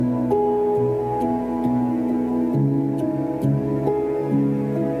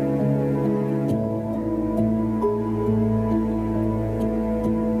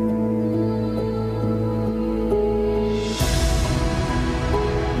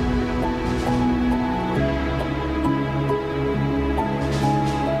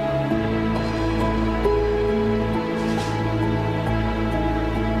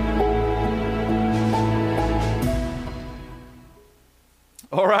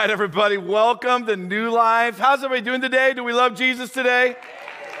right, everybody, welcome to New Life. How's everybody doing today? Do we love Jesus today?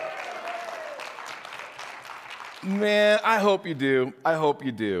 Man, I hope you do. I hope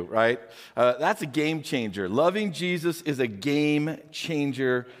you do, right? That's a game changer. Loving Jesus is a game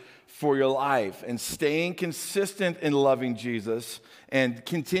changer for your life. And staying consistent in loving Jesus and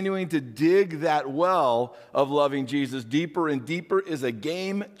continuing to dig that well of loving Jesus deeper and deeper is a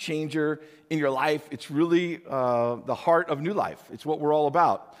game changer in your life. It's really the heart of New Life. It's what we're all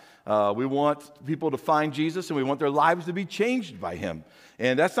about. We want people to find Jesus and we want their lives to be changed by him.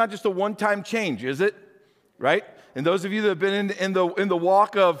 And that's not just a one-time change, is it? Right? And those of you that have been in the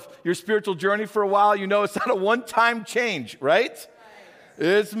walk of your spiritual journey for a while, you know it's not a one-time change, right?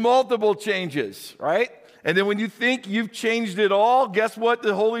 It's multiple changes, right? And then when you think you've changed it all, guess what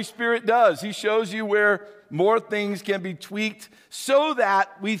the Holy Spirit does? He shows you where more things can be tweaked so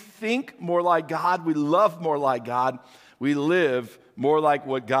that we think more like God, we love more like God, we live more like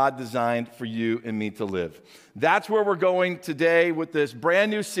what God designed for you and me to live. That's where we're going today with this brand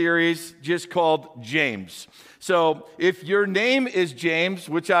new series just called James. So if your name is James,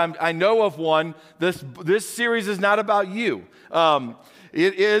 which I know of one, this series is not about you.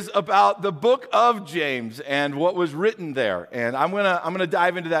 It is about the book of James and what was written there. And I'm gonna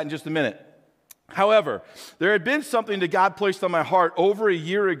dive into that in just a minute. However, there had been something that God placed on my heart over a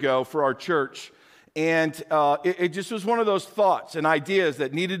year ago for our church. And it just was one of those thoughts and ideas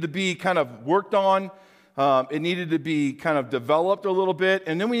that needed to be kind of worked on. It needed to be kind of developed a little bit.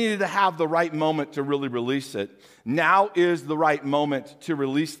 And then we needed to have the right moment to really release it. Now is the right moment to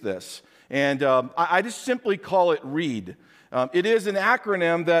release this. And I just simply call it READ. It is an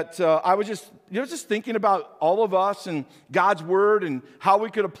acronym that I was just thinking about all of us and God's Word and how we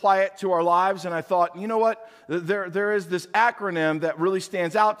could apply it to our lives. And I thought, you know what? There is this acronym that really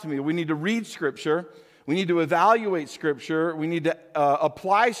stands out to me. We need to read Scripture. We need to evaluate Scripture. We need to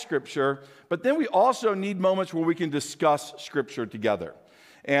apply Scripture. But then we also need moments where we can discuss Scripture together.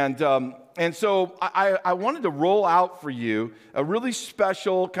 And so I wanted to roll out for you a really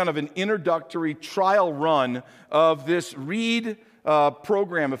special kind of an introductory trial run of this READ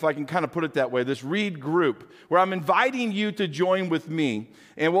program, if I can kind of put it that way, this READ group, where I'm inviting you to join with me.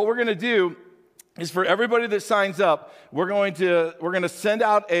 And what we're going to do is for everybody that signs up, we're going to send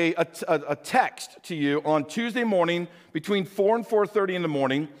out a text to you on Tuesday morning between 4 and 4:30 in the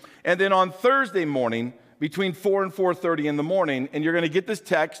morning, and then on Thursday morning between 4 and 4:30 in the morning, and you're going to get this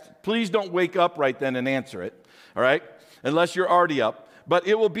text. Please don't wake up right then and answer it, all right, unless you're already up. But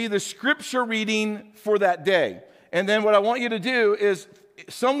it will be the scripture reading for that day. And then what I want you to do is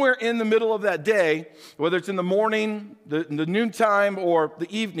somewhere in the middle of that day, whether it's in the morning, the noontime, or the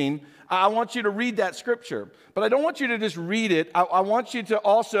evening, I want you to read that scripture. But I don't want you to just read it. I want you to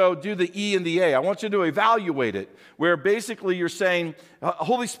also do the E and the A. I want you to evaluate it, where basically you're saying,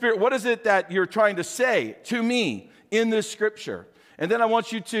 Holy Spirit, what is it that you're trying to say to me in this scripture? And then I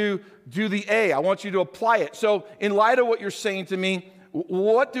want you to do the A. I want you to apply it. So in light of what you're saying to me,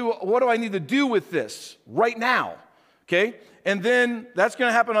 what do I need to do with this right now? Okay? And then that's going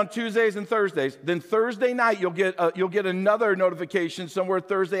to happen on Tuesdays and Thursdays. Then Thursday night, you'll get another notification somewhere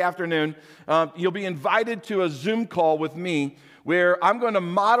Thursday afternoon. You'll be invited to a Zoom call with me where I'm going to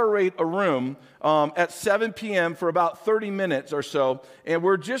moderate a room at 7 p.m. for about 30 minutes or so. And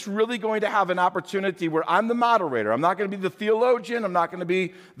we're just really going to have an opportunity where I'm the moderator. I'm not going to be the theologian. I'm not going to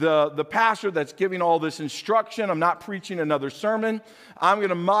be the pastor that's giving all this instruction. I'm not preaching another sermon. I'm going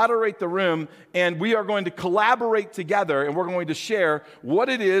to moderate the room, and we are going to collaborate together, and we're going to share what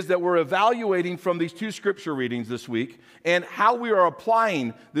it is that we're evaluating from these two scripture readings this week and how we are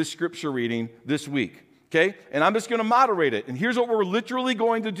applying this scripture reading this week. Okay? And I'm just going to moderate it. And here's what we're literally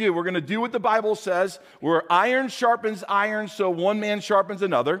going to do. We're going to do what the Bible says, where iron sharpens iron, so one man sharpens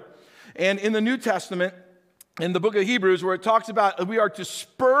another. And in the New Testament, in the book of Hebrews, where it talks about we are to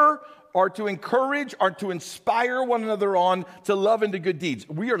spur or to encourage or to inspire one another on to love and to good deeds.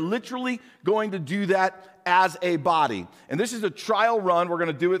 We are literally going to do that as a body. And this is a trial run. We're going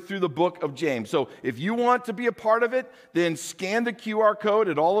to do it through the book of James. So if you want to be a part of it, then scan the QR code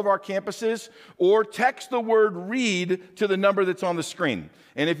at all of our campuses or text the word READ to the number that's on the screen.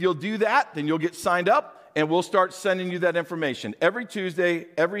 And if you'll do that, then you'll get signed up and we'll start sending you that information every Tuesday,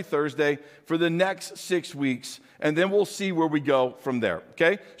 every Thursday for the next 6 weeks. And then we'll see where we go from there,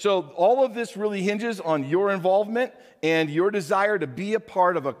 okay? So all of this really hinges on your involvement and your desire to be a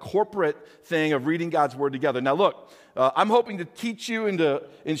part of a corporate thing of reading God's Word together. Now look, I'm hoping to teach you and to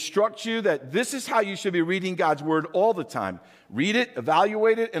instruct you that this is how you should be reading God's Word all the time. Read it,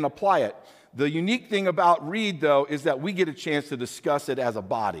 evaluate it, and apply it. The unique thing about READ, though, is that we get a chance to discuss it as a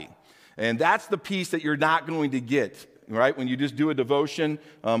body. And that's the piece that you're not going to get right? When you just do a devotion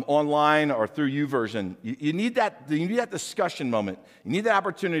online or through YouVersion, you need that discussion moment. You need that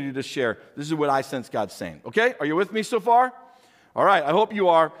opportunity to share. This is what I sense God saying. Okay? Are you with me so far? All right, I hope you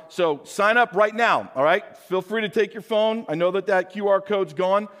are. So sign up right now, all right? Feel free to take your phone. I know that QR code's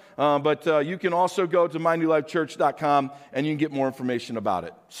gone, but you can also go to mynewlifechurch.com and you can get more information about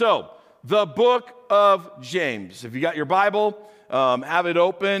it. So, the book of James. If you got your Bible, have it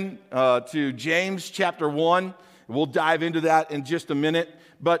open to James chapter 1. We'll dive into that in just a minute.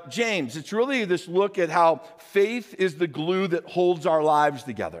 But James, it's really this look at how faith is the glue that holds our lives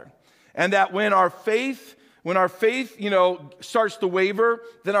together. And that when our faith, starts to waver,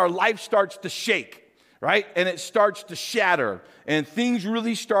 then our life starts to shake, right? And it starts to shatter, and things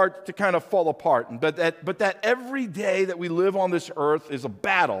really start to kind of fall apart. But that every day that we live on this earth is a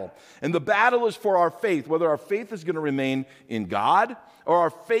battle, and the battle is for our faith, whether our faith is going to remain in God or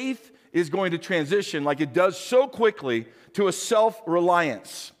our faith is going to transition like it does so quickly to a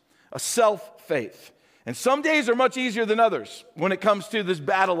self-reliance, a self-faith. And some days are much easier than others when it comes to this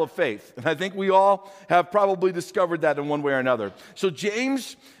battle of faith. And I think we all have probably discovered that in one way or another. So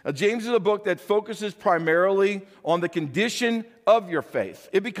James is a book that focuses primarily on the condition of your faith.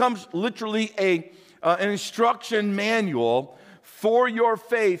 It becomes literally an instruction manual for your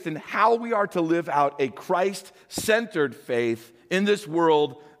faith and how we are to live out a Christ-centered faith in this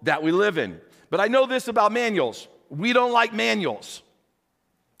world that we live in. But I know this about manuals. We don't like manuals.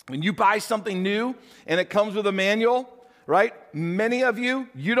 When you buy something new and it comes with a manual, right? Many of you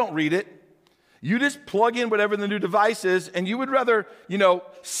don't read it. You just plug in whatever the new device is, and you would rather,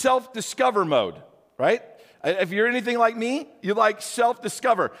 self-discover mode, right? If you're anything like me, you like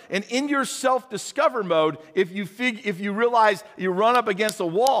self-discover. And in your self-discover mode, if you realize you run up against a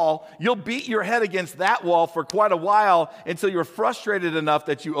wall, you'll beat your head against that wall for quite a while until you're frustrated enough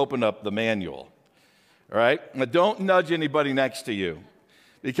that you open up the manual, all right? Now, don't nudge anybody next to you.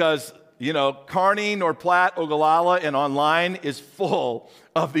 Because, Kearney, North Platte, Ogallala, and online is full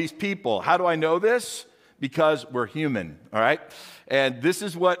of these people. How do I know this? Because we're human, all right? And this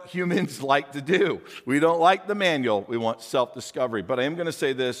is what humans like to do. We don't like the manual. We want self-discovery. But I am going to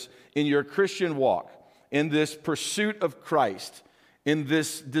say this, in your Christian walk, in this pursuit of Christ, in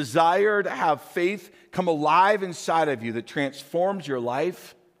this desire to have faith come alive inside of you that transforms your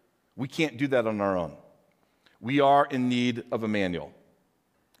life, we can't do that on our own. We are in need of a manual.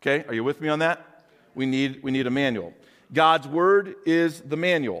 Okay, are you with me on that? We need a manual. God's word is the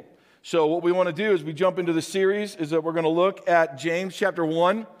manual. So what we want to do as we jump into the series is that we're going to look at James chapter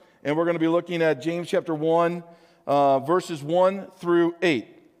 1, and we're going to be looking at James chapter 1, verses 1 through 8.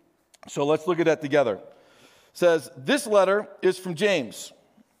 So let's look at that together. It says, "This letter is from James,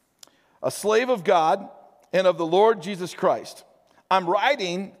 a slave of God and of the Lord Jesus Christ. I'm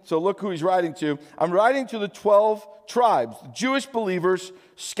writing," so look who he's writing to, "I'm writing to the 12 tribes, Jewish believers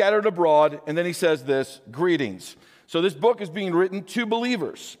scattered abroad," and then he says this, "Greetings." So this book is being written to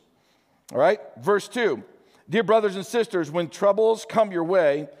believers. All right, verse 2, "Dear brothers and sisters, when troubles come your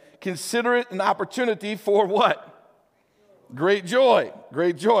way, consider it an opportunity for" what? Great joy.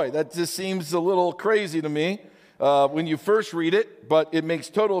 Great joy. That just seems a little crazy to me when you first read it, but it makes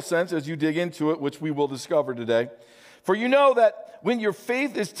total sense as you dig into it, which we will discover today. "For you know that when your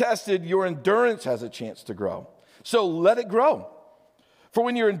faith is tested, your endurance has a chance to grow. So let it grow. For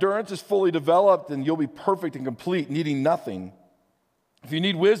when your endurance is fully developed, then you'll be perfect and complete, needing nothing. If you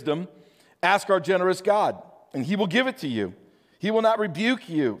need wisdom, ask our generous God, and he will give it to you. He will not rebuke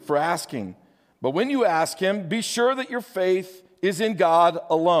you for asking. But when you ask him, be sure that your faith is in God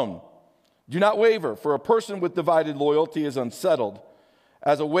alone. Do not waver, for a person with divided loyalty is unsettled,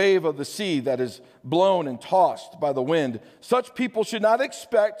 as a wave of the sea that is blown and tossed by the wind. Such people should not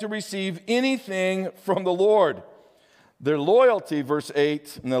expect to receive anything from the Lord. Their loyalty," verse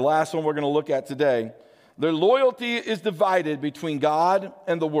 8, and the last one we're going to look at today, "their loyalty is divided between God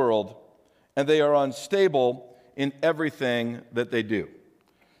and the world, and they are unstable in everything that they do."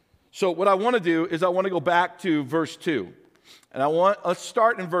 So what I want to do is I want to go back to verse 2. And let's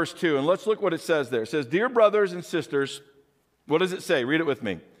start in verse 2, and let's look what it says there. It says, "Dear brothers and sisters," what does it say? Read it with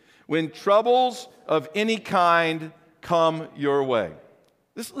me. "When troubles of any kind come your way."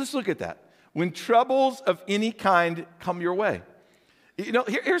 Let's look at that. When troubles of any kind come your way.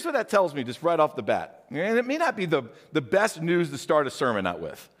 Here's what that tells me just right off the bat. And it may not be the best news to start a sermon out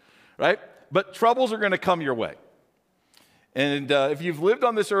with, right? But troubles are going to come your way. And if you've lived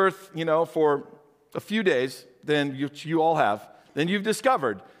on this earth, for a few days, then you all have, then you've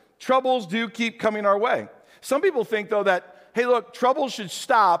discovered troubles do keep coming our way. Some people think, though, that, hey, look, trouble should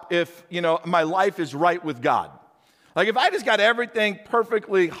stop if, my life is right with God. Like if I just got everything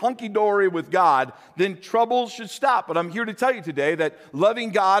perfectly hunky-dory with God, then troubles should stop. But I'm here to tell you today that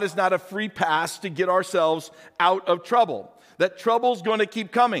loving God is not a free pass to get ourselves out of trouble. That trouble's going to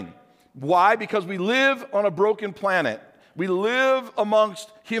keep coming. Why? Because we live on a broken planet. We live amongst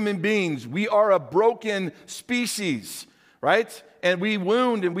human beings. We are a broken species, right? And we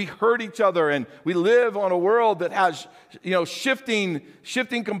wound and we hurt each other, and we live on a world that has,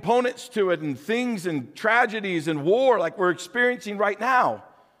 shifting components to it, and things and tragedies and war like we're experiencing right now,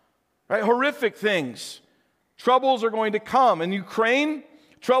 right? Horrific things. Troubles are going to come. In Ukraine,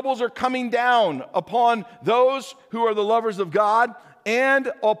 troubles are coming down upon those who are the lovers of God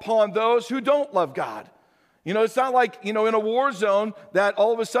and upon those who don't love God. It's not like, in a war zone that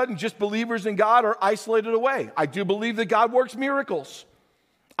all of a sudden just believers in God are isolated away. I do believe that God works miracles.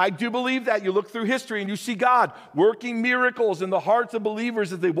 I do believe that. You look through history and you see God working miracles in the hearts of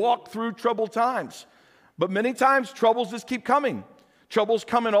believers as they walk through troubled times. But many times troubles just keep coming. Troubles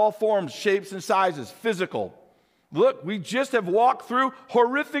come in all forms, shapes, and sizes, physical. Look, we just have walked through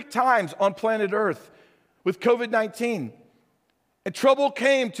horrific times on planet Earth with COVID-19. And trouble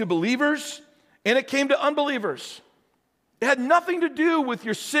came to believers, and it came to unbelievers. It had nothing to do with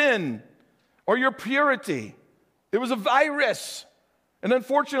your sin or your purity. It was a virus. And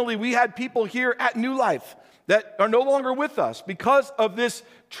unfortunately, we had people here at New Life that are no longer with us because of this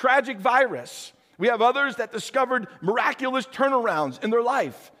tragic virus. We have others that discovered miraculous turnarounds in their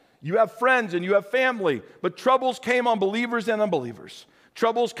life. You have friends and you have family, but troubles came on believers and unbelievers.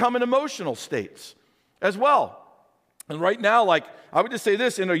 Troubles come in emotional states as well. And right now, I would just say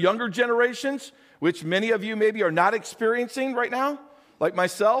this, in our younger generations, which many of you maybe are not experiencing right now, like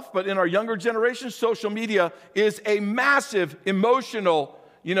myself, but in our younger generations, social media is a massive emotional,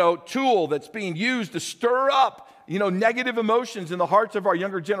 tool that's being used to stir up, negative emotions in the hearts of our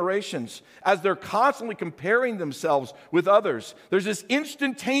younger generations as they're constantly comparing themselves with others. There's this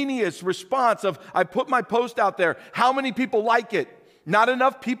instantaneous response of, I put my post out there, how many people like it? Not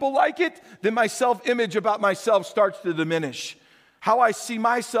enough people like it, then my self-image about myself starts to diminish. How I see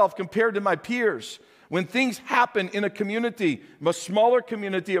myself compared to my peers. When things happen in a community, a smaller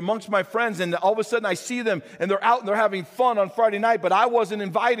community amongst my friends, and all of a sudden I see them and they're out and they're having fun on Friday night, but I wasn't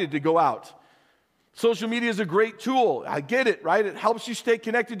invited to go out. Social media is a great tool. I get it, right? It helps you stay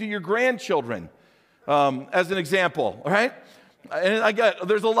connected to your grandchildren, as an example, all right? And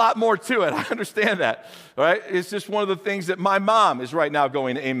there's a lot more to it. I understand that, all right? It's just one of the things that my mom is right now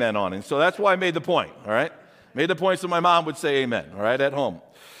going amen on. And so that's why I made the point, all right? Made the point so my mom would say amen, all right, at home.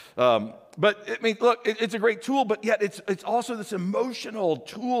 But, look, it's a great tool, but yet it's also this emotional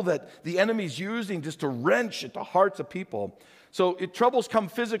tool that the enemy's using just to wrench at the hearts of people. So troubles come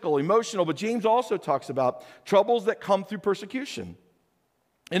physical, emotional, but James also talks about troubles that come through persecution.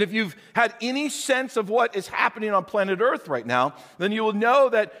 And if you've had any sense of what is happening on planet Earth right now, then you will know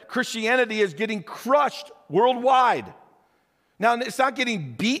that Christianity is getting crushed worldwide. Now, it's not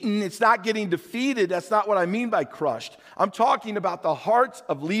getting beaten, it's not getting defeated. That's not what I mean by crushed. I'm talking about the hearts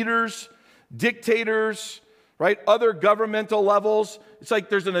of leaders, dictators, right? Other governmental levels. It's like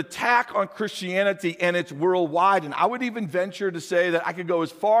there's an attack on Christianity and it's worldwide. And I would even venture to say that I could go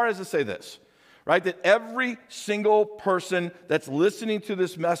as far as to say this, right? That every single person that's listening to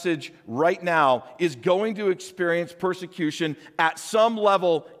this message right now is going to experience persecution at some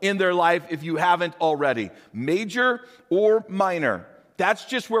level in their life if you haven't already, major or minor. That's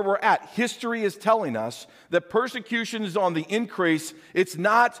just where we're at. History is telling us that persecution is on the increase. It's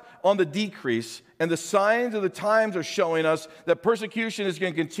not on the decrease. And the signs of the times are showing us that persecution is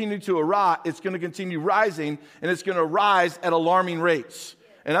going to continue to arise. It's going to continue rising, and it's going to rise at alarming rates.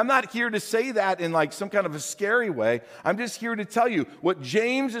 And I'm not here to say that in like some kind of a scary way. I'm just here to tell you what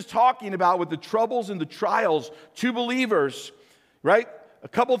James is talking about with the troubles and the trials to believers, right? A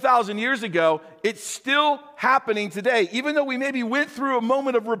couple thousand years ago, it's still happening today. Even though we maybe went through a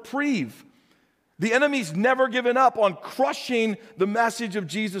moment of reprieve, the enemy's never given up on crushing the message of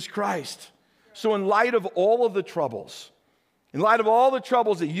Jesus Christ. So in light of all of the troubles,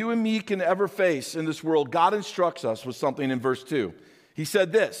 that you and me can ever face in this world, God instructs us with something in verse 2. He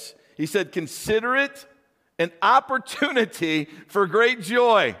said this. He said, consider it an opportunity for great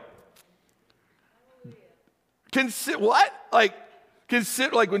joy. What?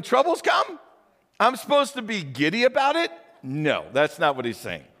 Consider when troubles come, I'm supposed to be giddy about it? No, that's not what he's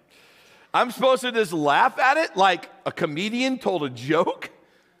saying. I'm supposed to just laugh at it like a comedian told a joke?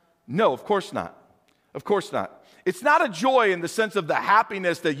 No, of course not. Of course not. It's not a joy in the sense of the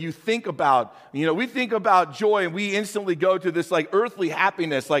happiness that you think about. You know, we think about joy and we instantly go to this like earthly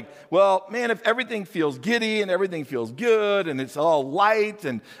happiness. Like, well, man, if everything feels giddy and everything feels good and it's all light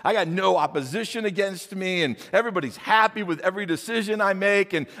and I got no opposition against me and everybody's happy with every decision I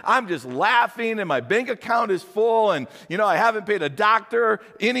make and I'm just laughing and my bank account is full and, you know, I haven't paid a doctor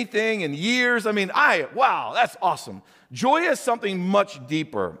anything in years. I mean, wow, that's awesome. Joy is something much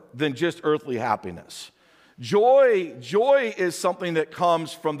deeper than just earthly happiness. Joy is something that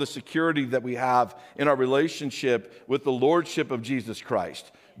comes from the security that we have in our relationship with the Lordship of Jesus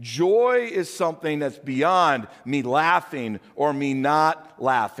Christ. Joy is something that's beyond me laughing or me not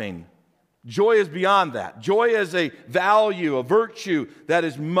laughing. Joy is beyond that. Joy is a value, a virtue that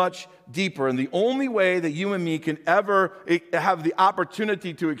is much deeper. And the only way that you and me can ever have the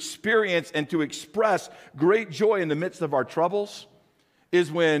opportunity to experience and to express great joy in the midst of our troubles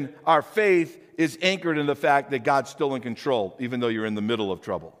is when our faith is anchored in the fact that God's still in control, even though you're in the middle of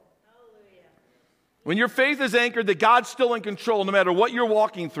trouble. Hallelujah. When your faith is anchored that God's still in control, no matter what you're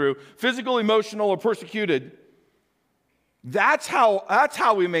walking through, physical, emotional, or persecuted, that's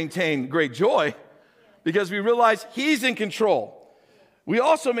how we maintain great joy, because we realize He's in control. We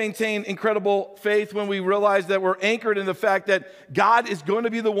also maintain incredible faith when we realize that we're anchored in the fact that God is going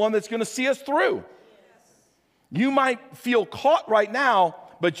to be the one that's going to see us through. You might feel caught right now,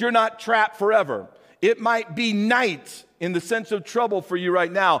 but you're not trapped forever. It might be night in the sense of trouble for you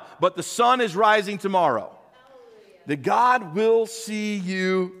right now, but the sun is rising tomorrow. That God will see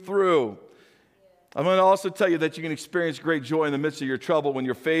you through. I'm going to also tell you that you can experience great joy in the midst of your trouble when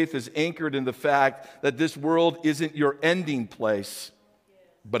your faith is anchored in the fact that this world isn't your ending place,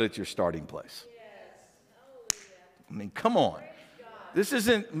 but it's your starting place. I mean, come on. This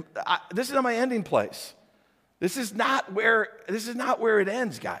isn't my ending place. This is not where it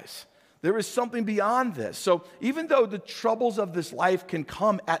ends, guys. There is something beyond this. So even though the troubles of this life can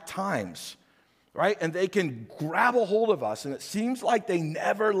come at times, right? And they can grab a hold of us, and it seems like they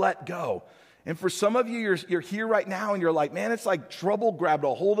never let go. And for some of you, you're here right now and you're like, man, it's like trouble grabbed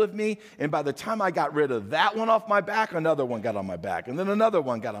a hold of me. And by the time I got rid of that one off my back, another one got on my back. And then another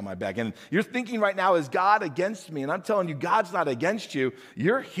one got on my back. And you're thinking right now, is God against me? And I'm telling you, God's not against you.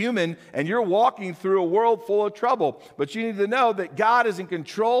 You're human and you're walking through a world full of trouble. But you need to know that God is in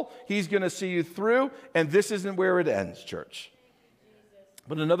control. He's going to see you through. And this isn't where it ends, church.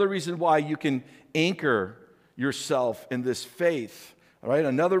 But another reason why you can anchor yourself in this faith, all right,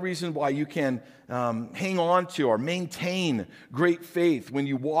 another reason why you can hang on to or maintain great faith when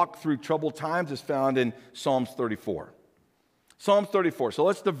you walk through troubled times is found in Psalms 34. Psalms 34. So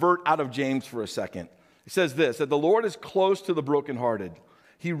let's divert out of James for a second. It says this, that the Lord is close to the brokenhearted.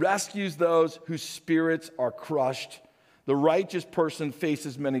 He rescues those whose spirits are crushed. The righteous person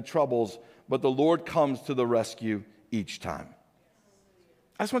faces many troubles, but the Lord comes to the rescue each time.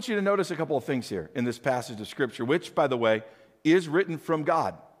 I just want you to notice a couple of things here in this passage of Scripture, which, by the way, is written from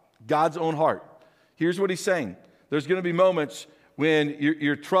God, God's own heart. Here's what he's saying. There's going to be moments when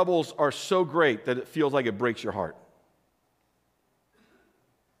your troubles are so great that it feels like it breaks your heart.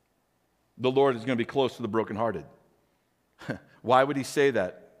 The Lord is going to be close to the brokenhearted. Why would he say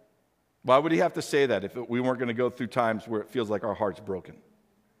that? Why would he have to say that if we weren't going to go through times where it feels like our heart's broken?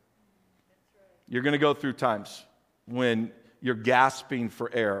 You're going to go through times when you're gasping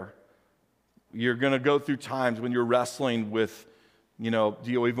for air. You're going to go through times when you're wrestling with, do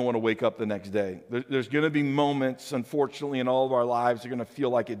you even want to wake up the next day? There's going to be moments, unfortunately, in all of our lives, they're going to feel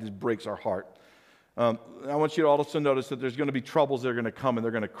like it just breaks our heart. I want you to also notice that there's going to be troubles that are going to come and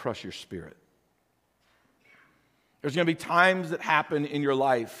they're going to crush your spirit. There's going to be times that happen in your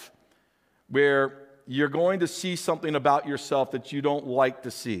life where you're going to see something about yourself that you don't like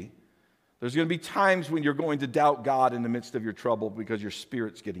to see. There's going to be times when you're going to doubt God in the midst of your trouble because your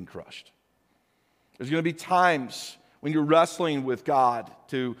spirit's getting crushed. There's going to be times when you're wrestling with God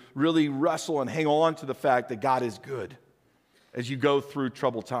to really wrestle and hang on to the fact that God is good as you go through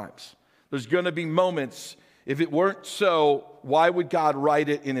troubled times. There's going to be moments, if it weren't so, why would God write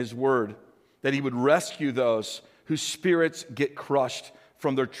it in His Word that He would rescue those whose spirits get crushed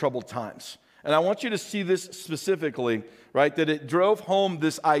from their troubled times? And I want you to see this specifically, right, that it drove home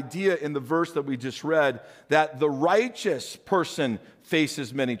this idea in the verse that we just read, that the righteous person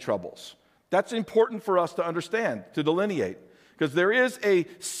faces many troubles. That's important for us to understand, to delineate. Because there is a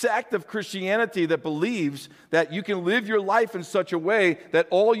sect of Christianity that believes that you can live your life in such a way that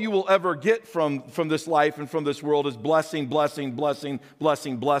all you will ever get from this life and from this world is blessing, blessing, blessing,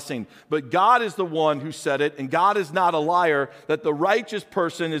 blessing, blessing. But God is the one who said it, and God is not a liar, that the righteous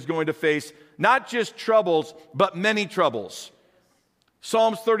person is going to face not just troubles, but many troubles.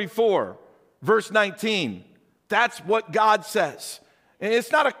 Psalms 34, verse 19. That's what God says. And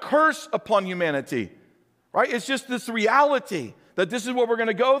it's not a curse upon humanity, right? It's just this reality that this is what we're going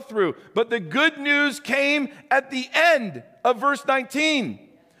to go through. But the good news came at the end of verse 19.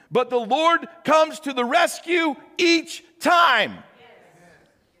 But the Lord comes to the rescue each time.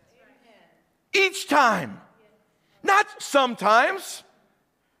 Each time. Not sometimes,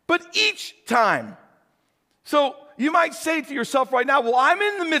 but each time. So you might say to yourself right now, well, I'm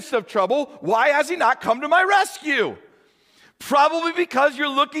in the midst of trouble. Why has he not come to my rescue? Probably because you're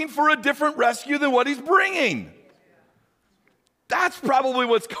looking for a different rescue than what he's bringing. That's probably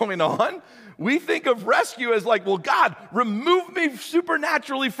what's going on. We think of rescue as like, well, God, remove me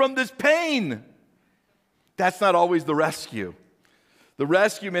supernaturally from this pain. That's not always the rescue. The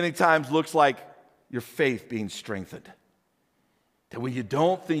rescue many times looks like your faith being strengthened. That when you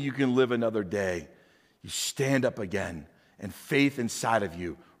don't think you can live another day, you stand up again, and faith inside of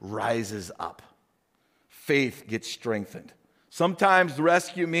you rises up. Faith gets strengthened. Sometimes the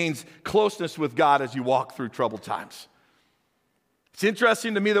rescue means closeness with God as you walk through troubled times. It's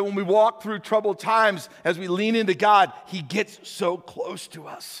interesting to me that when we walk through troubled times, as we lean into God, he gets so close to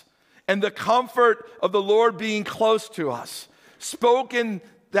us. And the comfort of the Lord being close to us, spoken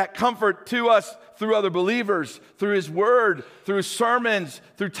that comfort to us through other believers, through his word, through sermons,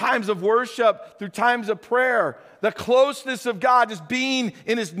 through times of worship, through times of prayer. The closeness of God, just being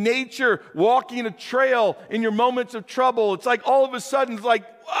in his nature, walking a trail in your moments of trouble. It's like all of a sudden, it's like,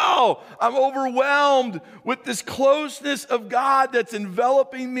 wow, I'm overwhelmed with this closeness of God that's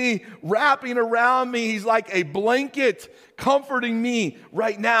enveloping me, wrapping around me. He's like a blanket comforting me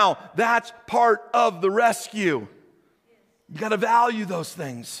right now. That's part of the rescue. You got to value those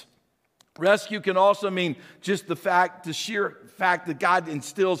things. Rescue can also mean just the sheer fact that God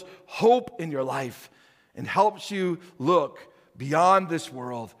instills hope in your life and helps you look beyond this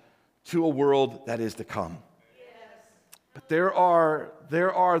world to a world that is to come. Yes. But there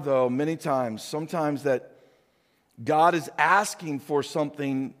are though many times, sometimes that God is asking for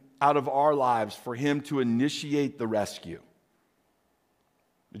something out of our lives for him to initiate the rescue.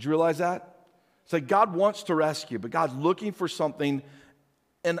 Did you realize that? It's like God wants to rescue, but God's looking for something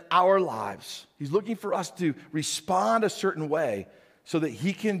in our lives. He's looking for us to respond a certain way so that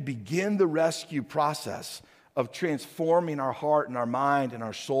he can begin the rescue process of transforming our heart and our mind and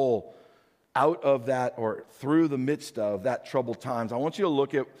our soul out of that or through the midst of that troubled times. I want you to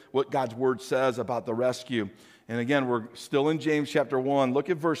look at what God's word says about the rescue. And again, we're still in James chapter 1.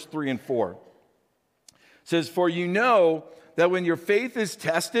 Look at verse 3 and 4. It says, "For you know that when your faith is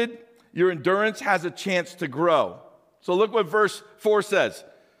tested, your endurance has a chance to grow." So look what verse 4 says.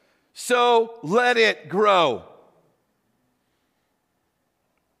 "So let it grow."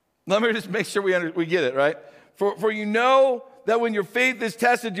 Let me just make sure we get it, right? For you know that when your faith is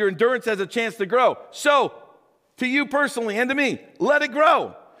tested, your endurance has a chance to grow. So, to you personally and to me, let it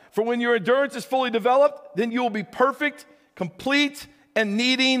grow. For when your endurance is fully developed, then you will be perfect, complete, and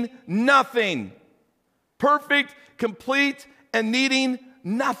needing nothing. Perfect, complete, and needing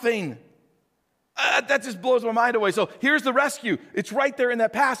nothing. That just blows my mind away. So here's the rescue. It's right there in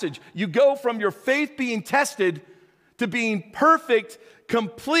that passage. You go from your faith being tested to being perfect,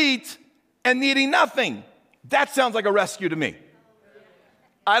 complete, and needing nothing. That sounds like a rescue to me.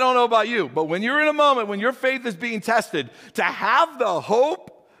 I don't know about you, but when you're in a moment when your faith is being tested, to have the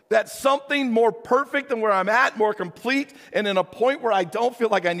hope that something more perfect than where I'm at, more complete, and in a point where I don't feel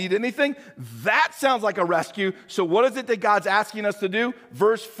like I need anything, that sounds like a rescue. So what is it that God's asking us to do?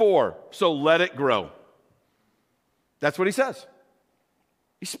 Verse 4, so let it grow. That's what he says.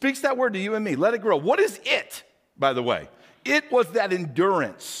 He speaks that word to you and me, let it grow. What is it, by the way? It was that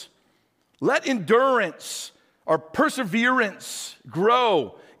endurance. Let endurance or perseverance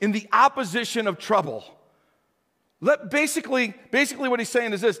grow in the opposition of trouble. Basically what he's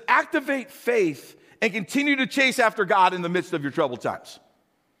saying is this: activate faith and continue to chase after God in the midst of your troubled times.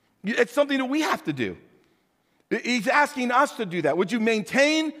 It's something that we have to do. He's asking us to do that. Would you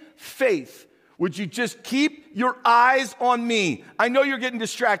maintain faith? Would you just keep your eyes on me? I know you're getting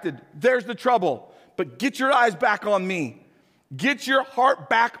distracted. There's the trouble. But get your eyes back on me. Get your heart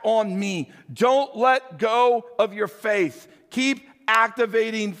back on me. Don't let go of your faith. Keep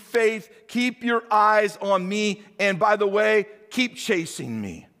activating faith. Keep your eyes on me. And by the way, keep chasing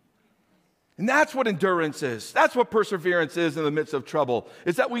me. And that's what endurance is. That's what perseverance is in the midst of trouble.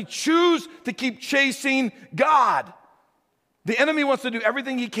 It's that we choose to keep chasing God. The enemy wants to do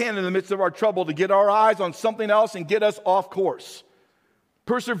everything he can in the midst of our trouble to get our eyes on something else and get us off course.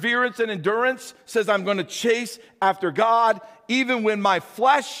 Perseverance and endurance says I'm going to chase after God even when my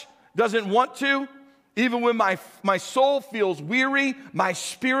flesh doesn't want to, Even when my soul feels weary, my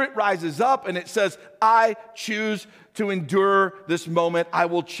spirit rises up and it says, I choose to endure this moment. I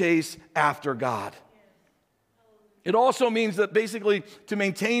will chase after God. It also means that basically to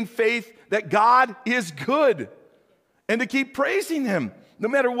maintain faith that God is good and to keep praising him no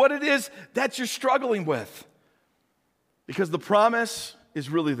matter what it is that you're struggling with. Because the promise is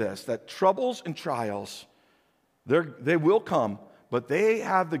really this, that troubles and trials, they will come, but they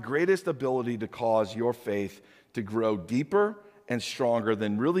have the greatest ability to cause your faith to grow deeper and stronger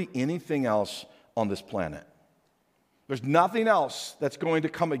than really anything else on this planet. There's nothing else that's going to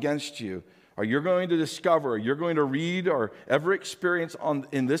come against you, or you're going to discover, or you're going to read, or ever experience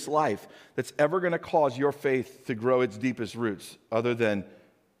in this life that's ever going to cause your faith to grow its deepest roots other than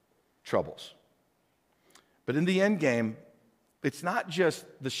troubles. But in the end game, it's not just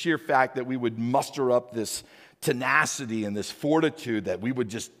the sheer fact that we would muster up this tenacity and this fortitude that we would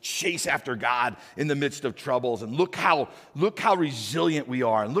just chase after God in the midst of troubles. And look how resilient we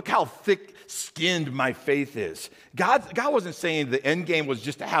are, and look how thick-skinned my faith is. God wasn't saying the end game was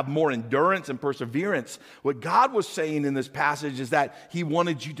just to have more endurance and perseverance. What God was saying in this passage is that he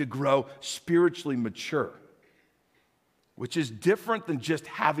wanted you to grow spiritually mature, which is different than just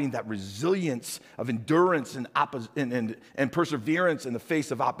having that resilience of endurance and perseverance in the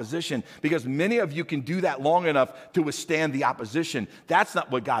face of opposition, because many of you can do that long enough to withstand the opposition. That's not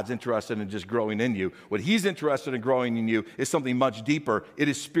what God's interested in, just growing in you. What he's interested in growing in you is something much deeper. It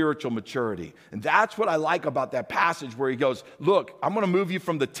is spiritual maturity. And that's what I like about that passage where he goes, look, I'm going to move you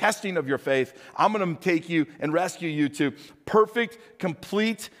from the testing of your faith. I'm going to take you and rescue you to perfect,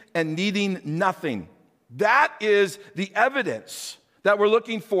 complete, and needing nothing. That is the evidence that we're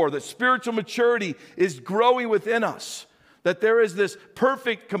looking for, that spiritual maturity is growing within us, that there is this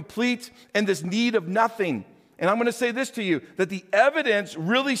perfect, complete, and this need of nothing. And I'm going to say this to you, that the evidence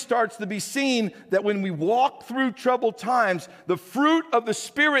really starts to be seen that when we walk through troubled times, the fruit of the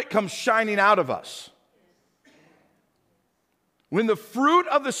Spirit comes shining out of us. When the fruit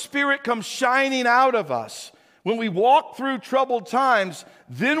of the Spirit comes shining out of us, when we walk through troubled times,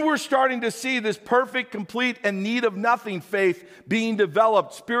 then we're starting to see this perfect, complete, and need of nothing faith being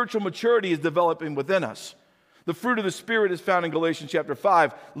developed. Spiritual maturity is developing within us. The fruit of the Spirit is found in Galatians chapter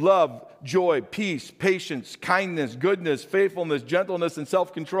 5. Love, joy, peace, patience, kindness, goodness, faithfulness, gentleness, and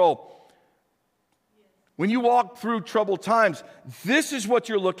self-control. When you walk through troubled times, this is what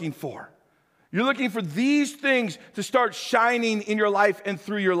you're looking for. You're looking for these things to start shining in your life and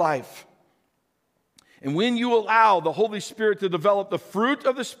through your life. And when you allow the Holy Spirit to develop the fruit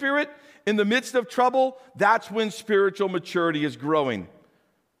of the Spirit in the midst of trouble, that's when spiritual maturity is growing.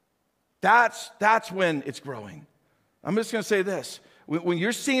 That's when it's growing. I'm just going to say this. When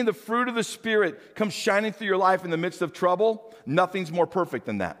you're seeing the fruit of the Spirit come shining through your life in the midst of trouble, nothing's more perfect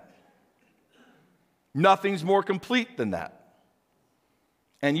than that. Nothing's more complete than that.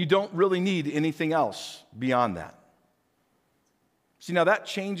 And you don't really need anything else beyond that. See, now that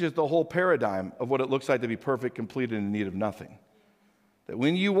changes the whole paradigm of what it looks like to be perfect, complete, and in need of nothing. That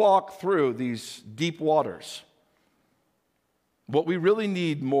when you walk through these deep waters, what we really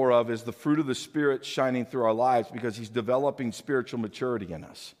need more of is the fruit of the Spirit shining through our lives, because he's developing spiritual maturity in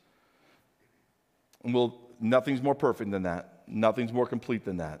us. And nothing's more perfect than that. Nothing's more complete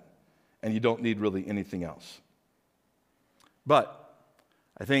than that. And you don't need really anything else. But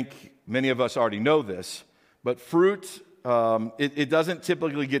I think many of us already know this, but fruit, it doesn't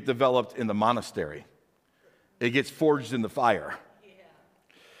typically get developed in the monastery. It gets forged in the fire.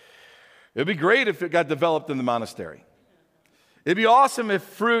 It'd be great if it got developed in the monastery. It'd be awesome if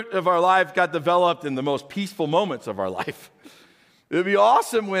fruit of our life got developed in the most peaceful moments of our life. It'd be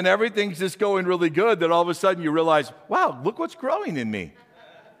awesome when everything's just going really good, that all of a sudden you realize, wow, look what's growing in me.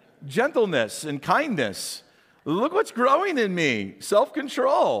 Gentleness and kindness. Look what's growing in me.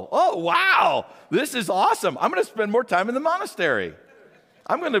 Self-control. Oh, wow. This is awesome. I'm going to spend more time in the monastery.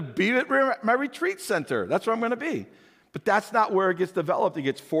 I'm going to be at my retreat center. That's where I'm going to be. But that's not where it gets developed. It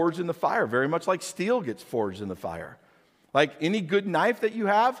gets forged in the fire, very much like steel gets forged in the fire. Like any good knife that you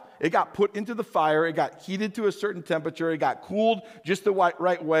have, it got put into the fire, it got heated to a certain temperature, it got cooled just the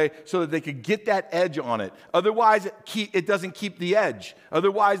right way so that they could get that edge on it. Otherwise, it doesn't keep the edge.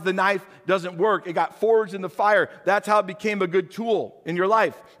 Otherwise, the knife doesn't work. It got forged in the fire. That's how it became a good tool in your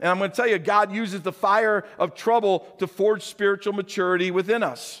life. And I'm going to tell you, God uses the fire of trouble to forge spiritual maturity within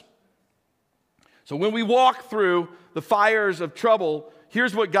us. So when we walk through the fires of trouble,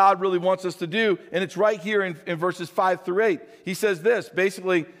 here's what God really wants us to do, and it's right here in verses 5 through 8. He says this,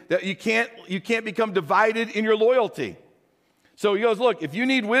 basically, that you can't become divided in your loyalty. So he goes, look, if you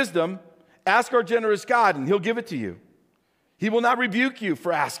need wisdom, ask our generous God, and he'll give it to you. He will not rebuke you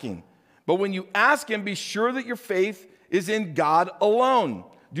for asking. But when you ask him, be sure that your faith is in God alone.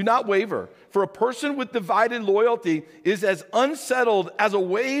 Do not waver, for a person with divided loyalty is as unsettled as a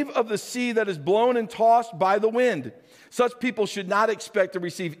wave of the sea that is blown and tossed by the wind. Such people should not expect to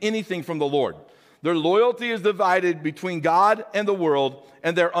receive anything from the Lord. Their loyalty is divided between God and the world,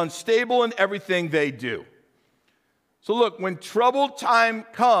 and they're unstable in everything they do. So look, when troubled time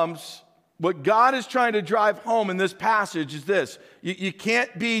comes, what God is trying to drive home in this passage is this. You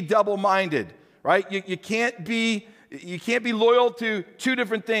can't be double-minded, right? You can't be loyal to two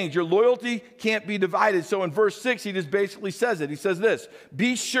different things. Your loyalty can't be divided. So in verse 6, he just basically says it. He says this,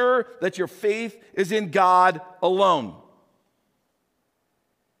 be sure that your faith is in God alone.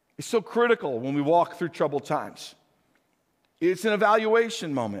 It's so critical when we walk through troubled times. It's an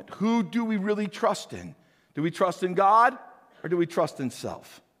evaluation moment. Who do we really trust in? Do we trust in God or do we trust in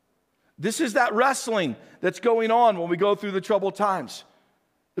self? This is that wrestling that's going on when we go through the troubled times.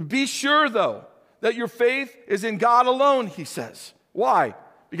 Be sure, though, that your faith is in God alone, he says. Why?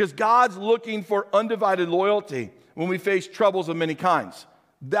 Because God's looking for undivided loyalty when we face troubles of many kinds.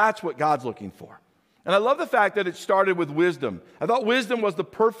 That's what God's looking for. And I love the fact that it started with wisdom. I thought wisdom was the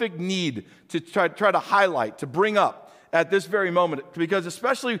perfect need to try to highlight, to bring up at this very moment, because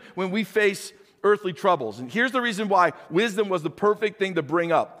especially when we face earthly troubles. And here's the reason why wisdom was the perfect thing to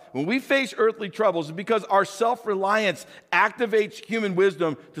bring up. When we face earthly troubles, it's because our self-reliance activates human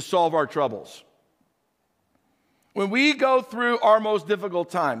wisdom to solve our troubles. When we go through our most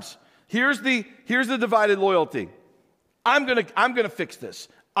difficult times, here's the divided loyalty. I'm gonna fix this.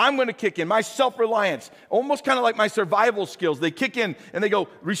 I'm going to kick in. My self-reliance, almost kind of like my survival skills, they kick in and they go,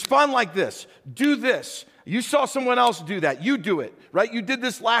 respond like this, do this. You saw someone else do that. You do it, right? You did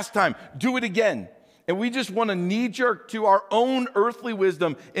this last time. Do it again. And we just want to knee-jerk to our own earthly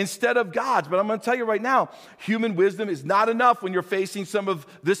wisdom instead of God's. But I'm going to tell you right now, human wisdom is not enough when you're facing some of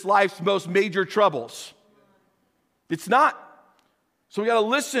this life's most major troubles. It's not. So we got to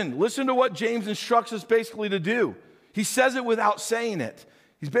listen. Listen to what James instructs us basically to do. He says it without saying it.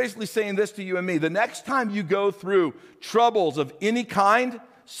 He's basically saying this to you and me. The next time you go through troubles of any kind,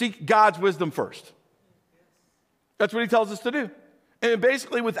 seek God's wisdom first. That's what he tells us to do. And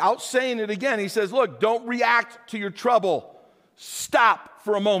basically, without saying it again, he says, look, don't react to your trouble. Stop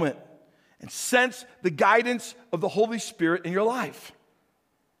for a moment and sense the guidance of the Holy Spirit in your life.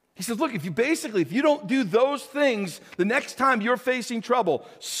 He says, look, if you don't do those things the next time you're facing trouble,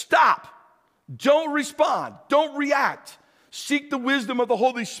 stop. Don't respond. Don't react. Seek the wisdom of the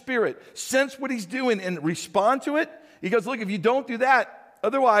Holy Spirit. Sense what he's doing and respond to it. He goes, look, if you don't do that,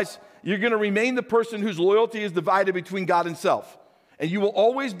 otherwise, you're going to remain the person whose loyalty is divided between God and self. And you will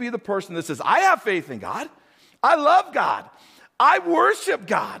always be the person that says, I have faith in God. I love God. I worship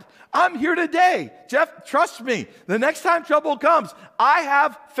God. I'm here today. Jeff, trust me. The next time trouble comes, I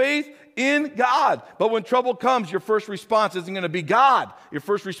have faith in God. But when trouble comes, your first response isn't going to be God. Your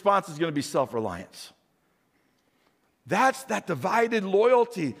first response is going to be self-reliance. That's that divided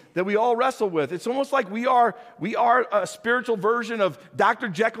loyalty that we all wrestle with. It's almost like we are a spiritual version of Dr.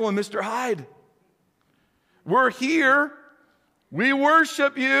 Jekyll and Mr. Hyde. We're here, we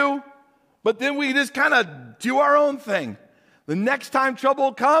worship you, but then we just kind of do our own thing. The next time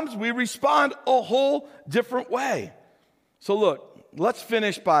trouble comes, we respond a whole different way. So look, let's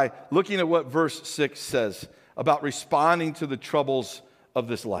finish by looking at what verse 6 says about responding to the troubles of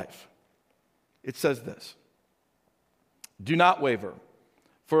this life. It says this. Do not waver,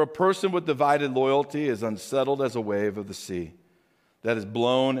 for a person with divided loyalty is unsettled as a wave of the sea that is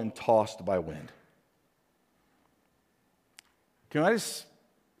blown and tossed by wind. Can I just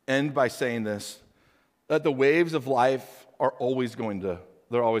end by saying this? That the waves of life are always going to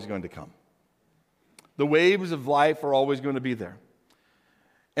come. The waves of life are always going to be there.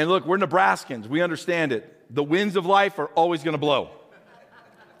 And look, we're Nebraskans. We understand it. The winds of life are always going to blow.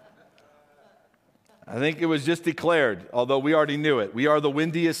 I think it was just declared, although we already knew it. We are the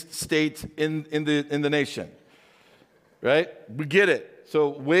windiest state in the nation, right? We get it. So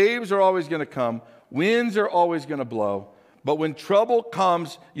waves are always going to come. Winds are always going to blow. But when trouble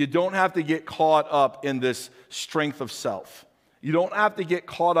comes, you don't have to get caught up in this strength of self. You don't have to get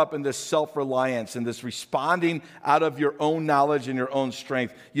caught up in this self-reliance and this responding out of your own knowledge and your own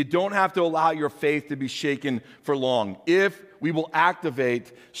strength. You don't have to allow your faith to be shaken for long if we will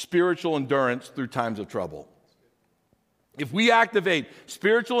activate spiritual endurance through times of trouble. If we activate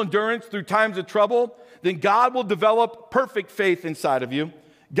spiritual endurance through times of trouble, then God will develop perfect faith inside of you.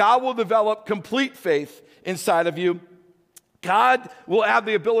 God will develop complete faith inside of you. God will have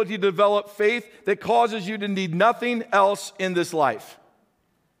the ability to develop faith that causes you to need nothing else in this life.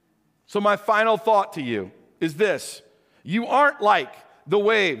 So my final thought to you is this. You aren't like the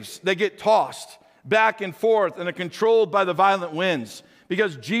waves that get tossed back and forth and are controlled by the violent winds,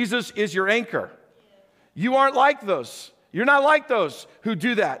 because Jesus is your anchor. You aren't like those. You're not like those who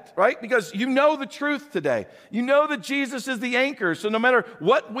do that, right? Because you know the truth today. You know that Jesus is the anchor. So no matter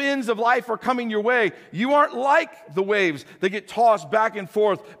what winds of life are coming your way, you aren't like the waves that get tossed back and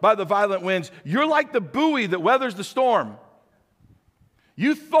forth by the violent winds. You're like the buoy that weathers the storm.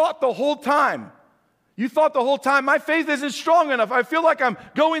 You thought the whole time, my faith isn't strong enough. I feel like I'm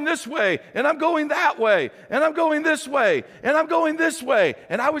going this way, and I'm going that way, and I'm going this way, and I'm going this way.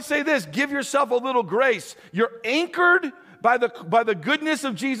 And I would say this, give yourself a little grace. You're anchored by the goodness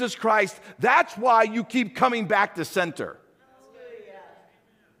of Jesus Christ. That's why you keep coming back to center.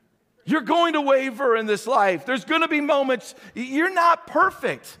 You're going to waver in this life. There's going to be moments, you're not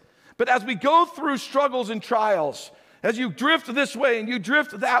perfect. But as we go through struggles and trials, as you drift this way and you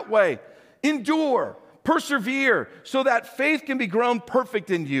drift that way, endure, persevere, so that faith can be grown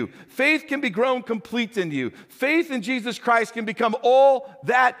perfect in you. Faith can be grown complete in you. Faith in Jesus Christ can become all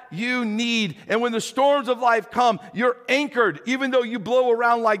that you need. And when the storms of life come, you're anchored. Even though you blow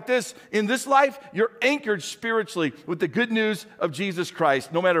around like this in this life, you're anchored spiritually with the good news of Jesus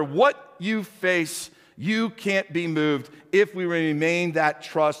Christ. No matter what you face, you can't be moved if we remain that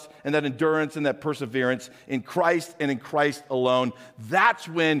trust and that endurance and that perseverance in Christ and in Christ alone. That's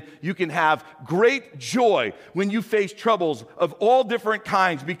when you can have great joy when you face troubles of all different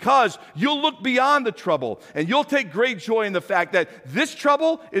kinds, because you'll look beyond the trouble and you'll take great joy in the fact that this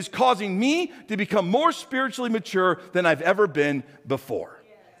trouble is causing me to become more spiritually mature than I've ever been before.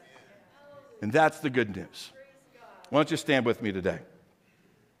 And that's the good news. Why don't you stand with me today?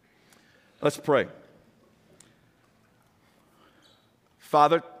 Let's pray.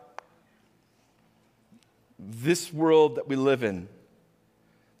 Father, this world that we live in,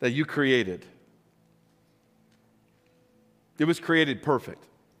 that you created, it was created perfect.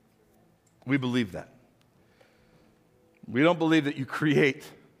 We believe that. We don't believe that you create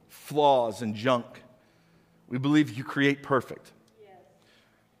flaws and junk. We believe you create perfect. Yes.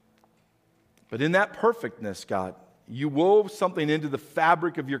 But in that perfectness, God, you wove something into the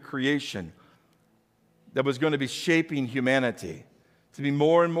fabric of your creation that was going to be shaping humanity to be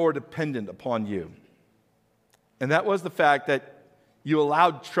more and more dependent upon you. And that was the fact that you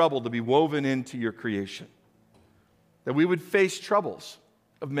allowed trouble to be woven into your creation. That we would face troubles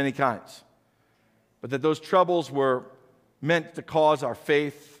of many kinds, but that those troubles were meant to cause our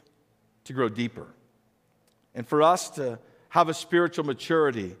faith to grow deeper. And for us to have a spiritual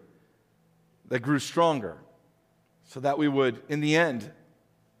maturity that grew stronger, so that we would, in the end,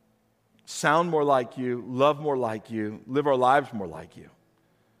 sound more like you, love more like you, live our lives more like you.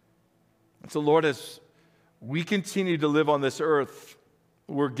 And so, Lord, as we continue to live on this earth,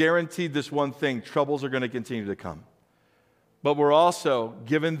 we're guaranteed this one thing: troubles are going to continue to come. But we're also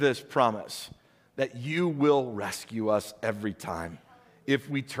given this promise that you will rescue us every time if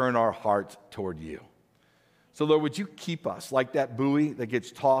we turn our heart toward you. So, Lord, would you keep us like that buoy that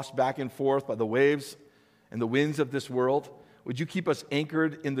gets tossed back and forth by the waves and the winds of this world? Would you keep us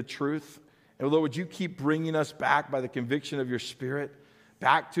anchored in the truth? And Lord, would you keep bringing us back by the conviction of your Spirit,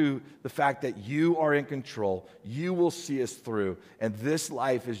 back to the fact that you are in control, you will see us through, and this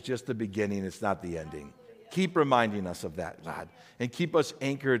life is just the beginning, it's not the ending. Keep reminding us of that, God, and keep us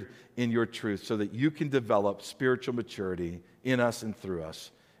anchored in your truth so that you can develop spiritual maturity in us and through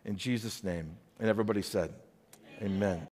us. In Jesus' name. And everybody said, amen.